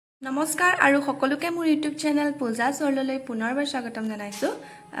নমস্কাৰ আৰু সকলোকে মোৰ ইউটিউব চেনেল পূজা চৰললৈ পুনৰবাৰ স্বাগতম জনাইছো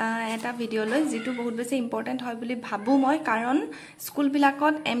এটা ভিডিঅ লৈ যেটো বহুত বেছি ইম্পৰ্টেন্ট হয় বুলি ভাবো মই কাৰণ স্কুল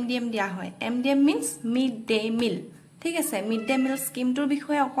বিলাকত MDM দিয়া হয় MDM means mid day meal ঠিক আছে মিড ডে মিল স্কিমটোৰ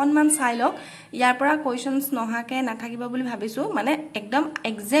বিষয়ে অকনমান চাই লওক ইয়াৰ পৰা কোৱেশ্চনছ নহাকে নাথাকিব বুলি ভাবিছো মানে একদম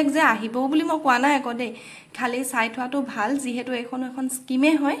এক্সাক্ট যে আহিব বুলি মই কোৱা নাই একদে খালি চাই থোৱাটো ভাল যিহেতু এখন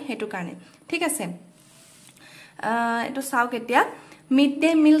স্কিমে হয় হেতু কাৰণে ঠিক আছে এটো চাওক এতিয়া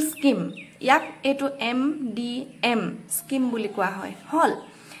Midday meal scheme yak etu MDM scheme বুলি কোৱা হয় হল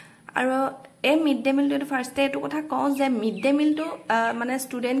আৰু এই midday meal to first day to কথা কওঁ যে midday meal to মানে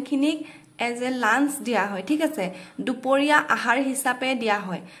স্টুডেন্ট খিনিক as a lunch দিয়া হয় ঠিক আছে দুপৰীয়া আহাৰ হিচাপে দিয়া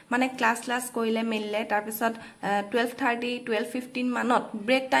হয় মানে ক্লাছ কৰিলে মিললে তাৰ পিছত 12:30 12:15 মানত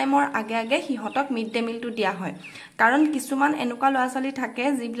ব্ৰেক টাইমৰ আগে আগে হিহতক midday meal to দিয়া হয় কাৰণ কিছুমান এনেকুৱা লৰাছালি থাকে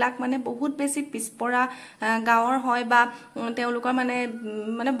যিবিলাক মানে বহুত বেছি পিছপৰা গাঁৱৰ হয় বা তেওঁলোকৰ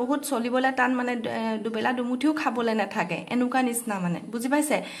মানে বহুত চলিবলে টান মানে দুবেলা দুমুঠিও খাবলে নাথাকে এনেকুৱা নিছনা মানে বুজি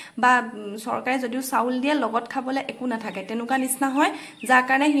পাইছে বা চৰকাৰে যদিও চাউল দিয়ে লগত খাবলে একো নাথাকে তেনেকুৱা নিছনা হয় যাৰ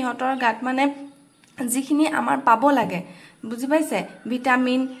কাৰণে হিহতৰ গাত মানে যিখিনি আমাৰ পাব লাগে বুজি পাইছে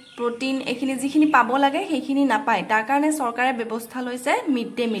ভিটামিন প্ৰটিন এখিনি যিখিনি পাব লাগে সেইখিনি নাপায় তাৰ কাৰণে চৰকাৰে ব্যৱস্থা লৈছে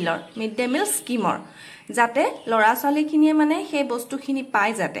midday meal স্কিমৰ যাতে লৰাছালি খিনিয়ে মানে সেই বস্তুখিনি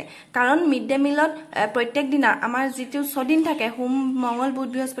পায় যাতে কাৰণ midday mealত প্ৰত্যেক দিনা আমাৰ যেটো ছদিন থাকে হোম মঙ্গল বুধ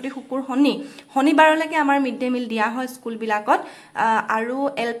বৃহস্পতি শুকুৰ শনিবাৰলৈকে আমাৰ midday meal দিয়া হয় স্কুল বিলাকত আৰু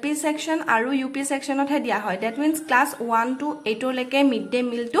LP সেকশন আৰু UP সেকশনতহে দিয়া হয় that means class 1 to 8 লৈকে midday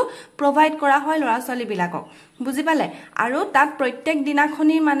meal টো প্ৰভাইড কৰা হয় লৰাছালি বিলাকক বুজি পালে আৰু তাত প্ৰত্যেক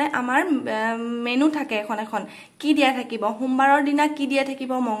দিনাখনি মানে আমাৰ মেনু থাকে এখন কি দিয়া থাকিব সোমবাৰৰ দিনা কি দিয়া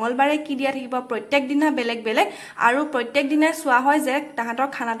থাকিব মঙ্গলবাৰে কি দিয়া থাকিব প্ৰত্যেক দিনা বেলেগ আৰু প্ৰত্যেক দিনা সোৱা হয় যে তাহাতৰ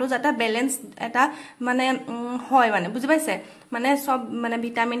খানাটো যাতে ব্যালেন্স এটা মানে হয় মানে বুজি পাইছে মানে সব মানে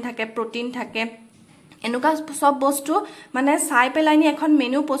ভিটামিন থাকে প্ৰটিন থাকে এনেকুৱা সব বস্তু মানে চাই পেলাইনি এখন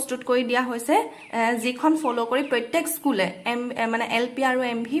মেনু প্ৰস্তুত কৰি দিয়া হৈছে যিখন ফলো কৰি প্ৰত্যেক স্কুলে মানে LP আৰু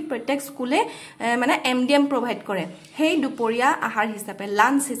MV প্ৰত্যেক স্কুলে মানে MDM প্ৰভাইড কৰে হেই দুপৰীয়া আহাৰ হিচাপে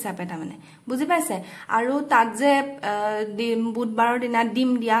লাঞ্চ হিচাপে তা মানে বুজি পাইছে আৰু তাত যে বুধবাৰৰ দিনা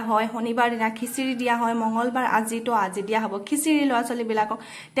ডিম দিয়া হয় শনিবাৰ দিনা খিচিৰি দিয়া হয় মঙ্গলবাৰ আজি দিয়া হ'ব খিচিৰি লৰাছলি বিলাকক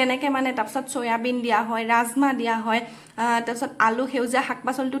তেনেকে মানে তাৰপিছত সয়াবিন দিয়া হয় ৰাজমা দিয়া হয় তাৰপিছত আলু হেউজা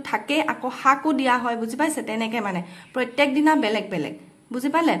শাকপাচলটো থাকে আকৌ শাকো দিয়া হয় বুজি পাইছে তেনেকে মানে প্ৰত্যেক দিনা বেলেগ বুজি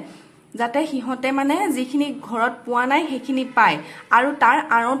পালে যাতে হিহতে মানে যিখিনি ঘৰত পোৱা নাই সেইখিনি পায় আৰু তাৰ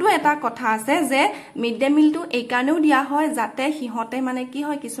আৰতো এটা কথা আছে যে midday meal টো এই কাৰণেও দিয়া হয় যাতে হিহতে মানে কি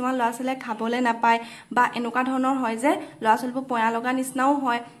হয় কিছুমান লৰাছলে খাবলে নাপায় বা এনেকুৱা ধৰণৰ হয় যে লৰাছলবোৰ পয়া লগা নিছনাও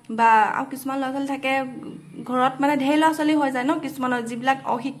হয় বা আৰু কিছুমান লৰাছল থাকে ঘৰত মানে ঢেৰ লৰাছলি হৈ যায় ন কিছুমান যিবিলাক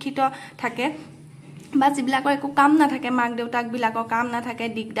অশিক্ষিত থাকে বা যিবিলাকৰ একো কাম নাথাকে মাক দেউতাক বিলাকৰ কাম নাথাকে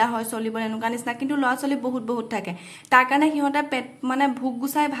দিগদাৰ হয় চলিবলৈ এনেকুৱা নিচিনা কিন্তু লৰাছলি বহুত থাকে তাৰ কাৰণে হিহতে পেট মানে ভুক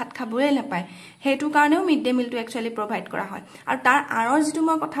গুছাই ভাত খাবলে নাপায় হেতু কাৰণেও midday meal টো একচুয়ালি প্ৰভাইড কৰা হয় আৰু তাৰ আৰৰ যেটো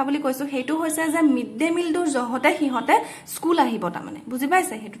মই কথা বুলি কৈছো হেতু হৈছে যে midday meal টো জহতে হিহতে স্কুল আহিব তা মানে বুজি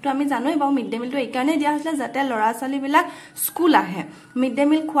পাইছে হেতুটো আমি জানোই বাও midday meal টো এই কাৰণে দিয়া হৈছে যাতে লৰাছলি বিলাক স্কুল আহে midday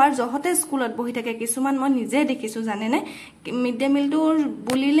meal খোৱাৰ জহতে স্কুলত বহি থাকে কিছুমান মই নিজে দেখিছো জানে নে midday meal টো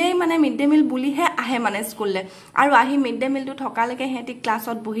বুলিলেই মানে midday meal বুলিহে আহে মানে স্কুললে আৰু আহি midday meal টো থকালৈকে হেতি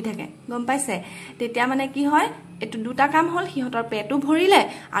ক্লাছত বহি থাকে গম পাইছে তেতিয়া মানে কি হয় এটো দুটা কাম হল হিহতৰ পেটু ভৰিলে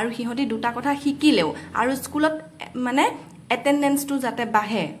আৰু হিহতি দুটা কথা শিকিলেও আৰু স্কুলত মানে এটেন্ডেন্স টো যাতে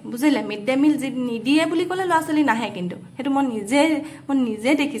বাহে বুজিলে midday meal যি নিদিয়ে বুলি কলে লৰাছলি নাহে কিন্তু হেতু মই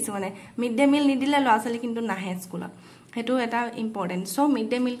নিজে দেখিছো মানে midday meal নিদিলে লৰাছলি কিন্তু নাহে স্কুলত হেতু এটা ইম্পৰ্টেন্ট সো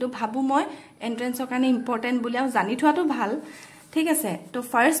midday meal টো ভাবু মই এন্ট্ৰেন্সৰ কাৰণে ইম্পৰ্টেন্ট বুলিও জানি থোৱাটো ভাল ঠিক আছে তো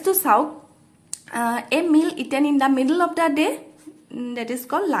ফাৰ্স্ট টু চাওক a meal eaten in the middle of the day that is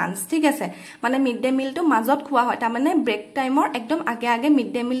called lunch ঠিক আছে মানে midday meal টো মাজত খোৱা হয় তা মানে ব্ৰেক টাইমৰ একদম আগে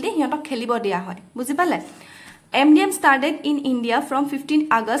midday meal দি হিয়তক খেলিব দিয়া হয় বুজি পালে MDM started in India from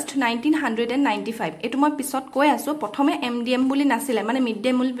 15 August 1995 এটো মই পিছত কৈ আছো প্ৰথমে MDM বুলি নাছিলে মানে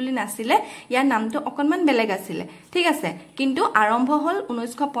midday meal বুলি নাছিলে ইয়াৰ নামটো অকনমান বেলেগ আছিল ঠিক আছে কিন্তু আৰম্ভ হল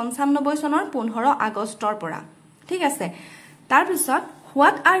 1995 চনৰ 15 আগষ্টৰ পৰা ঠিক আছে তাৰ পিছত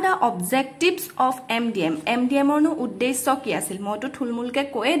What are the objectives of MDM? MDM or no উদ্দেশ্য কি আছিল মইতো থুলমুলকে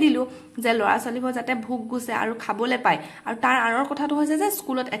কয়ে দিলু যে লৰাছলিব যাতে ভুক গুছে আৰু খাবলে পায় আৰু তাৰ আৰৰ কথাটো হৈছে যে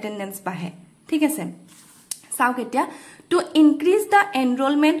স্কুলত এটেন্ডেন্স বাহে ঠিক আছে চাওক এতিয়া to increase the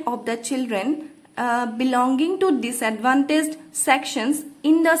enrollment of the children belonging to disadvantaged sections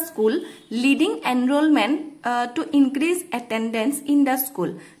in the school leading enrollment to increase attendance in the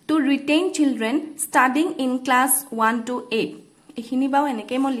school to retain children studying in class 1 to 8 এইখিনি বাও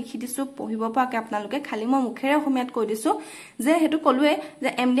এনেকৈ মই লিখি দিছো পঢ়িব পাকে আপোনালোকে খালি মই মুখেৰে অসমীয়াত কৈ দিছো যে হেতু কলুৱে যে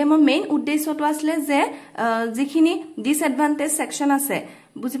এমডিএমৰ মেইন উদ্দেশ্যটো আছিল যে যিখিনি ডিসএডভান্টেজ সেকশন আছে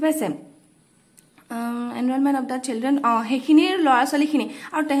বুজি পাইছে এনৰলমেন্ট অফ দা চিলড্ৰেন হেখিনিৰ লৰা চলিখিনি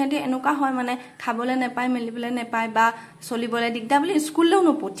আৰু তেহেতে এনেকুৱা হয় মানে খাবলে নেপায় মেলিবলে নেপায় বা চলিবলে দিগদাৰ বুলি স্কুললেও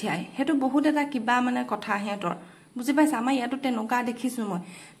নপঠিয়ায় হেতু বহুত এটা কিবা মানে কথা হেতৰ বুজি পাইছে আমাৰ ইয়াতো তেনেকুৱা দেখিছো মই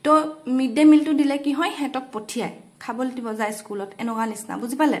তো মিড ডে মিলটো দিলে কি হয় হেতক পঠিয়ায় খাবল দিব যায় স্কুলত এনেকুৱা নিচিনা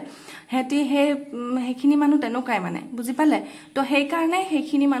বুজি পালে হেতি হেখিনি মানুহ তেনেকুৱাই মানে বুজি পালে তো সেই কাৰণে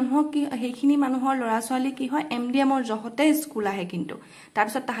হেখিনি মানুহক কি হেখিনি মানুহৰ লৰা ছোৱালী কি হয় এমডিএমৰ জহতে স্কুল আহে কিন্তু তাৰ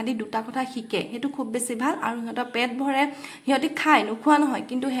পিছত তাহাদি দুটা কথা শিকে হেতু খুব বেছি ভাল আৰু হেতৰ পেট ভৰে হিয়তি খায় নোখোৱা নহয়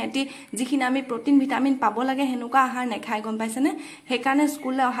কিন্তু হেতি যিখিনি আমি প্ৰটিন ভিটামিন পাব লাগে হেনুকা আহাৰ নেখায় গম পাইছেনে সেই কাৰণে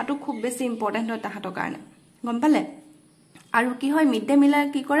স্কুললে অহাটো খুব বেছি ইম্পৰ্টেন্ট হয় তাহাতৰ কাৰণে গম পালে আৰু কি হয় মিড ডে মিলাৰ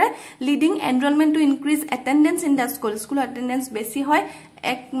কি কৰে leading enrolment two increase attendance in the school school attendance বেছি হয়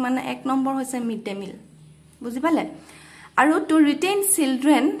এক নম্বৰ হৈছে মিড ডে মিল বুজি পালে আৰু two retain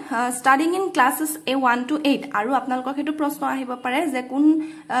children studying in ক্লাसेस A1 to 8 আৰু আপোনালোকক হেতু প্ৰশ্ন আহিব পাৰে যে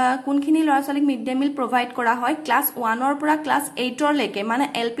কোনখিনি লৰা ছোৱালীক মিড ডে মিল প্ৰভাইড কৰা হয় ক্লাস 1 ৰ পৰা ক্লাস 8 ৰ লৈকে মানে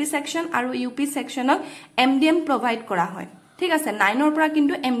এলপি সেকশন আৰু ইউপি সেকশনক এমডিএম প্ৰভাইড কৰা হয় ঠিক আছে 9 ৰ পৰা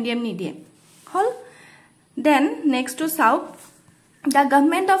কিন্তু এমডিএম নিদিয়ে হল Then next to South, the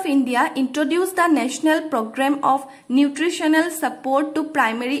government of India introduced the national program of nutritional support to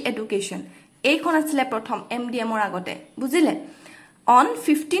primary education. Eikhon asile prothom MDM or agote. Buzile. On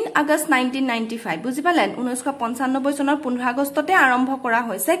 15 August 1995, বুজি পালেন 1995 চনৰ 15 আগষ্টতে আৰম্ভ কৰা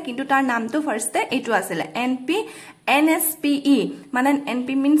হৈছে কিন্তু তাৰ নামটো ফাৰ্স্টে এটো আছিল NSPE মানে NP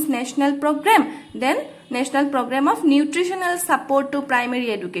means national program then national program of nutritional support to primary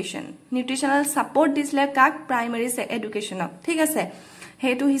education nutritional support দিছিলে কাক primary education ঠিক আছে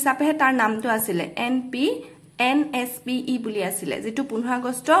হেতু হিচাপে তাৰ নামটো আছিল NSPE বুলি আছিল যেটো 15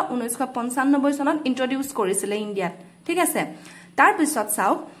 আগষ্ট 1995 চনত ইন্ট্ৰোডিউস কৰিছিল ইন্ডিয়াত ঠিক আছে তাৰ পিছত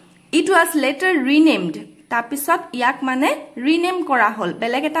চাও it was later renamed তাৰ পিছত ইয়াক মানে ৰিনেম কৰা হল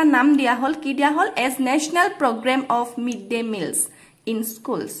বেলেগ এটা নাম দিয়া হল কি দিয়া হল as national program of midday meals in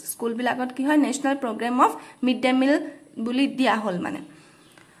schools school বিলাকত কি হয় national program of midday meal বুলি দিয়া হল মানে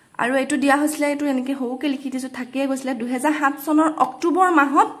আৰু এটো দিয়া হৈছিল এটো এনেকে হউকে লিখি দিছো থাকিয়ে গৈছিল 2007 চনৰ অক্টোবৰ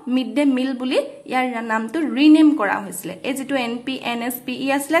মাহত মিডডে মিল বুলি ইয়াৰ নামটো ৰিনেম কৰা হৈছিল এই যেটো NSPE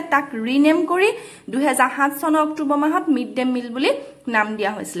আছিল তাক ৰিনেম কৰি 2007 চনৰ অক্টোবৰ মাহত মিডডে মিল বুলি নাম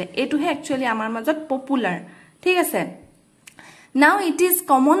দিয়া হৈছিল এটোহে একচুয়ালি আমাৰ মাজত পপুলাৰ ঠিক আছে now it is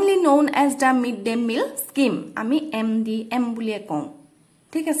commonly known as the midday meal scheme আমি MDM বুলি কওঁ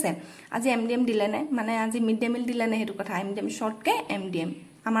ঠিক আছে আজি MDM দিলে নে মানে আজি মিডডে মিল দিলে নে হেতু কথা MDM শর্ট কে MDM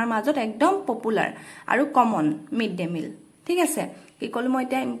আমাৰ মাজত একদম পপুলাৰ আৰু কমন মিড ডে মিল ঠিক আছে কি কল মই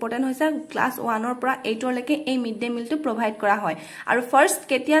এটা ইম্পৰ্টেন্ট হৈছে ক্লাস 1 ৰ পৰা 8 ৰ লৈকে এই মিড ডে মিলটো প্ৰভাইড কৰা হয় আৰু ফাৰ্স্ট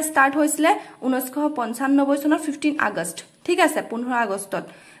কেতিয়া ষ্টাৰ্ট হৈছিল 1995 চনৰ 15 আগষ্ট ঠিক আছে 15 আগষ্টত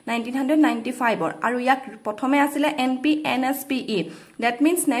 1995 আৰু ইয়াক প্ৰথমে আছিল NSPE that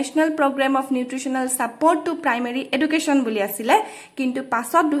means national program of nutritional support to primary education বুলি আছিল কিন্তু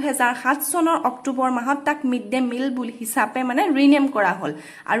পাছত 2007 চনৰ অক্টোবৰ মাহত তাক মিড ডে মিল বুলি হিচাপে মানে ৰিনেম কৰা হল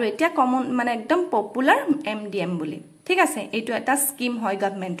আৰু এতিয়া কমন মানে একদম পপুলাৰ MDM বুলি ঠিক আছে এটো এটা স্কিম হয়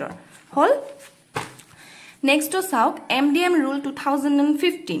গভৰ্নমেন্টৰ হল নেক্সট টু চাওক MDM rule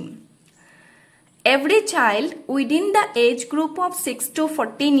 2015 Every child within the age group of 6 to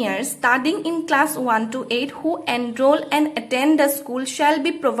 14 years studying in class 1 to 8 who enroll and attend the school shall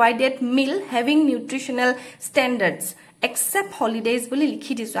be provided meal having nutritional standards except holidays বুলি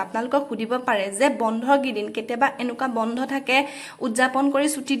লিখি দিছো আপোনালোকক খুদিব পাৰে যে বন্ধৰ গিদিন কেতেবা এনুকা বন্ধ থাকে উদযাপন কৰি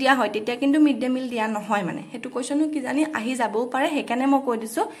ছুটি দিয়া হয় তেতিয়া কিন্তু মিড ডে মিল দিয়া নহয় মানে হেতু কোৱেশ্চনও কি জানি আহি যাবও পাৰে হেকানে মই কৈ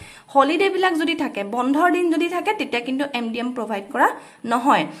দিছো হলিডে বিলাক যদি থাকে বন্ধৰ দিন যদি থাকে তেতিয়া কিন্তু MDM প্ৰভাইড কৰা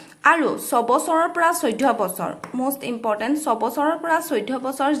নহয় আৰু 6 বছৰৰ পৰা 14 বছৰ মোস্ট ইম্পৰ্টেন্ট 6 বছৰৰ পৰা 14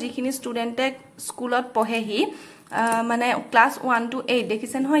 বছৰ যিখিনি ষ্টুডেন্টে স্কুলত পঢ়েহি মানে ক্লাস 1 to 8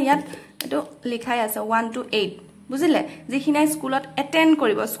 দেখিছেন হয় ইয়াত এটো লিখাই আছে 1 to 8 বুজিলে যিখিনি স্কুলত এটেন্ড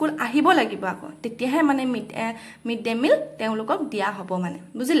কৰিব স্কুল আহিব লাগিব আকৌ তেতিয়াহে মানে মিড ডে মিল তেওঁলোকক দিয়া হ'ব মানে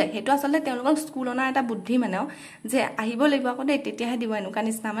বুজিলে হেতু আসলে তেওঁলোকক স্কুল অনা এটা বুদ্ধি মানেও যে আহিব লাগিব আকৌ তেতিয়াহে দিব এনুকা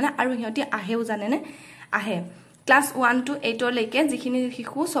নিচিনা মানে আৰু হিয়তি আহেও জানেনে আহে ক্লাস 1 to 8 ৰ লৈকে যিখিনি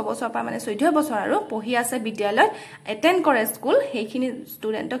শিশু 6 বছৰ পৰা মানে 14 বছৰ আৰু পঢ়ি আছে বিদ্যালয়ত এটেন্ড কৰে স্কুল সেইখিনি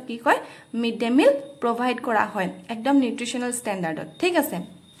ষ্টুডেন্টক কি কয় মিড ডে মিল প্ৰভাইড কৰা হয় একদম নিউট্ৰিশনাল ষ্টেণ্ডাৰ্ডত ঠিক আছে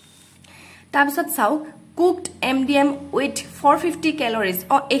তাৰ পিছত চাও cooked MDM with 450 calories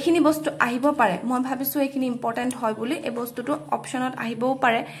এখিনি বস্তু আহিব পাৰে মই ভাবিছো এখিনি ইম্পৰ্টেন্ট হয় বুলি এই বস্তুটো অপচনত আহিবও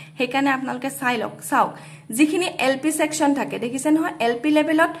পাৰে হেকানে আপোনালোকে চাই লওক চাওক যিখিনি LP সেকশন থাকে দেখিছেন হয় LP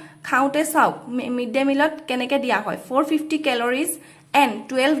লেভেলত খাওঁতে চাওক মিড ডে মিলত কেনেকৈ দিয়া হয় 450 ক্যালোৰিজ and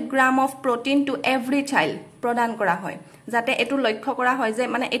 12 gram of protein two every child প্ৰদান কৰা হয় যাতে এটো লক্ষ্য কৰা হয় যে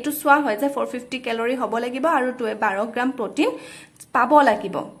মানে এটো সোৱা হয় যে 450 ক্যালোৰি হ'ব লাগিব আৰু 12 গ্ৰাম প্ৰটিন পাব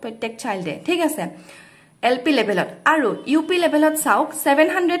লাগিব প্ৰত্যেক চাইল্ডে ঠিক আছে LP levelot aru UP levelot sauk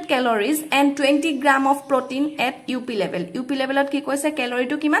 700 calories and 20 gram of protein at UP levelot ki koise calorie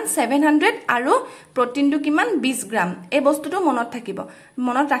tu kiman 700 aru protein tu kiman 20 gram e bostu tu monot thakibo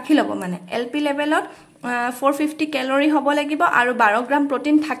monot rakhi lobo mane LP levelot 450 calorie hobo lagibo aru 12 gram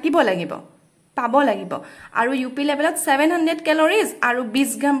protein thakibo lagibo pabo lagibo aru UP levelot 700 calories aru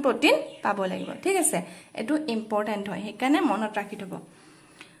 20 gram protein pabo lagibo thik ase etu important hoy hekane monot rakhi thobo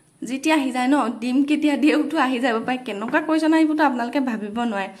যেতিয়া আহি যায় ন ডিম কেতিয়া দিউটো আহি যাব পাই কেনকা question আহিবটো আপোনালকে ভাবিব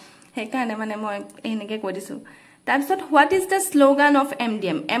নয় হেকাৰণে মানে মই এনেকে কৈ দিছো তাৰপিছত what is the slogan of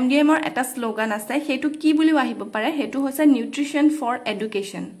MDM ৰ এটা স্লোগান আছে হেতু কি বুলি আহিব পাৰে হেতু হৈছে নিউট্ৰিচন ফৰ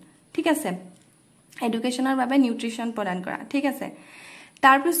এডুকেশ্যন ঠিক আছে এডুকেশ্যনৰ বাবে নিউট্ৰিচন প্ৰদান কৰা ঠিক আছে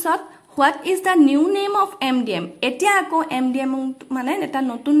তাৰপিছত What is the new name of MDM? এতিয়া আকৌ MDM মানে এটা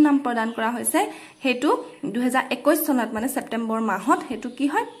নতুন নাম প্ৰদান কৰা হৈছে হেতু 2021 চনত মানে সেপ্টেম্বৰ মাহত হেতু কি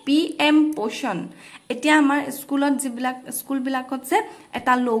হয় PM পোষণ এতিয়া আমাৰ স্কুল বিলাকত যে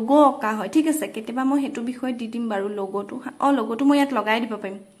এটা লোগো অকা হয় ঠিক আছে কেতিয়াবা মই হেতু বিষয় দি দিম বাৰু লোগোটো মই ইয়াত লগাই দিব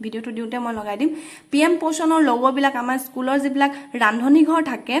পাৰিম ভিডিওটো দিওতে মই লগাই দিম PM পোষণৰ লোগো বিলাক আমাৰ স্কুলৰ যিবিলাক ৰান্ধনী ঘৰ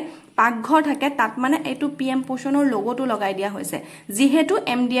থাকে পাকঘৰ থাকে তাত মানে এটো PM পোষণৰ লোগোটো লগাই দিয়া হৈছে যিহেতু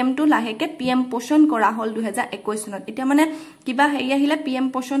MDM টো লাহেকে PM পোষণ কৰা হল 2021 চনত এতিয়া মানে কিবা হেই আহিলে PM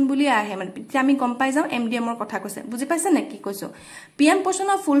পোষণ বুলি আহে মানে আমি গম পাই যাও MDM ৰ কথা কৈছে বুজি পাইছে নে কি কৈছো PM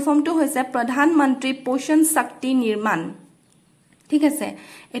পোষণৰ ফুল ফৰ্ম টো হৈছে প্ৰধানমন্ত্ৰী পোষণ শক্তি নিৰ্মাণ ঠিক আছে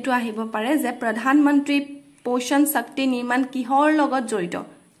এটো আহিব পাৰে যে প্ৰধানমন্ত্ৰী পোষণ শক্তি নিৰ্মাণ কিহৰ লগত জড়িত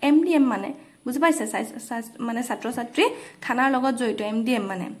MDM মানে বুজি পাইছে মানে ছাত্ৰ ছাত্ৰী খানাৰ লগত জড়িত MDM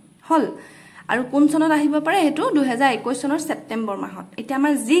মানে হল আৰু কোন চনত আহিব পাৰে হেতু 2021 চনৰ সেপ্টেম্বৰ মাহত এতিয়া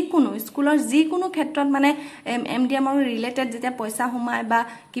আমাৰ যি কোনো স্কুলৰ যি কোনো ক্ষেত্ৰত মানে MDM ৰ ৰিলেটেড যেতিয়া পইচা হুমাই বা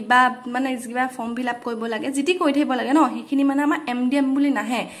কিবা মানে কিবা ফৰ্ম ফিল আপ কৰিব লাগে জিটি কৈ থাকিব লাগে ন হেখিনি মানে আমাৰ MDM বুলি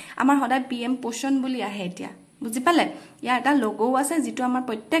নাহে আমাৰ সদায় PM পোষণ বুলি আহে এতিয়া বুজি পালে ইয়াৰ এটা লোগো আছে যেটো আমাৰ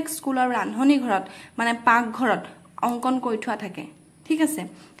প্ৰত্যেক স্কুলৰ ৰান্ধনী ঘৰত মানে পাক ঘৰত অংকন কৰি থোৱা থাকে ঠিক আছে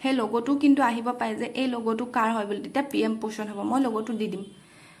হে লোগোটো কিন্তু আহিব পায় যে এই লোগোটো কাৰ হয় বুলি তেতিয়া PM পোষণ হ'ব মই লোগোটো দি দিম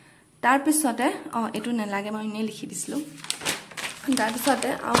তাৰ পিছতে এটো নেলাগে মই নে লিখি দিছিলো তাৰ পিছতে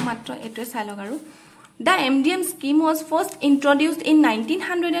মাত্ৰ এটো চাই লগ আৰু The MDM scheme was first introduced in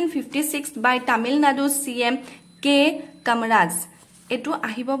 1956 by Tamil Nadu CM K. Kamaraj এটো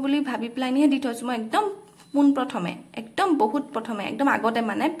আহিব বুলি ভাবি প্লানিয়ে দি থৈছো মই একদম পুন প্ৰথমে একদম বহুত প্ৰথমে একদম আগতে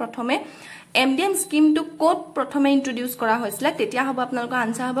মানে প্ৰথমে MDM scheme to কোড প্ৰথমে ইন্ট্ৰোডিউস কৰা হৈছিল তেতিয়া হ'ব আপোনালোকৰ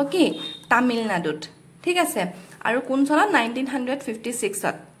আনসাৰ হ'ব কি তামিলনাডুত ঠিক আছে আৰু কোন চনত 1956 ত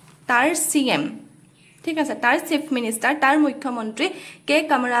তাৰ CM ঠিক আছে তাৰ চিফ মিনিষ্টাৰ তাৰ মুখ্যমন্ত্ৰী কে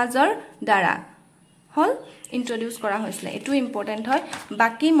কামৰাজৰ দ্বাৰা হল ইন্ট্ৰোডিউস কৰা হৈছিল এটো ইম্পৰ্টেন্ট হয়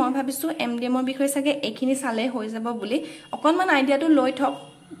বাকি মই ভাবিছো MDM ৰ বিষয় সাগে এখিনি চালে হৈ যাব বুলি অকনমান আইডিয়াটো লৈ থক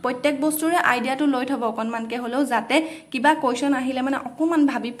প্ৰত্যেক বস্তুৰে আইডিয়াটো লৈ থব অকনমানকে হলেও যাতে কিবা কোৱেশ্চন আহিলে মানে অকমান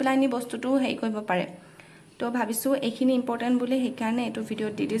ভাবি প্লানি বস্তুটো হেই কৰিব পাৰে তো ভাবিছো এখিনি ইম্পৰ্টেন্ট বুলি হেকাৰণে এটো ভিডিও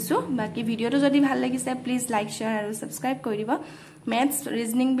দি দিছো বাকি ভিডিওটো যদি ভাল লাগিছে প্লিজ লাইক শেয়াৰ আৰু সাবস্ক্ৰাইব কৰি দিব ম্যাথছ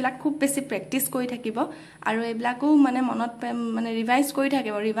ৰিজনিং বিলাক খুব বেছি প্ৰেক্টিস কৰি থাকিব আৰু এবিলাকো মানে মনত মানে ৰিভাইজ কৰি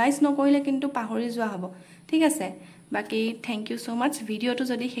থাকিব ৰিভাইজ নকৰিলে কিন্তু পাহৰি যোৱা হ'ব ঠিক আছে বাকি থ্যাংক ইউ সো মাচ ভিডিওটো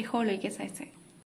যদি শেষৰ লৈকে চাইছে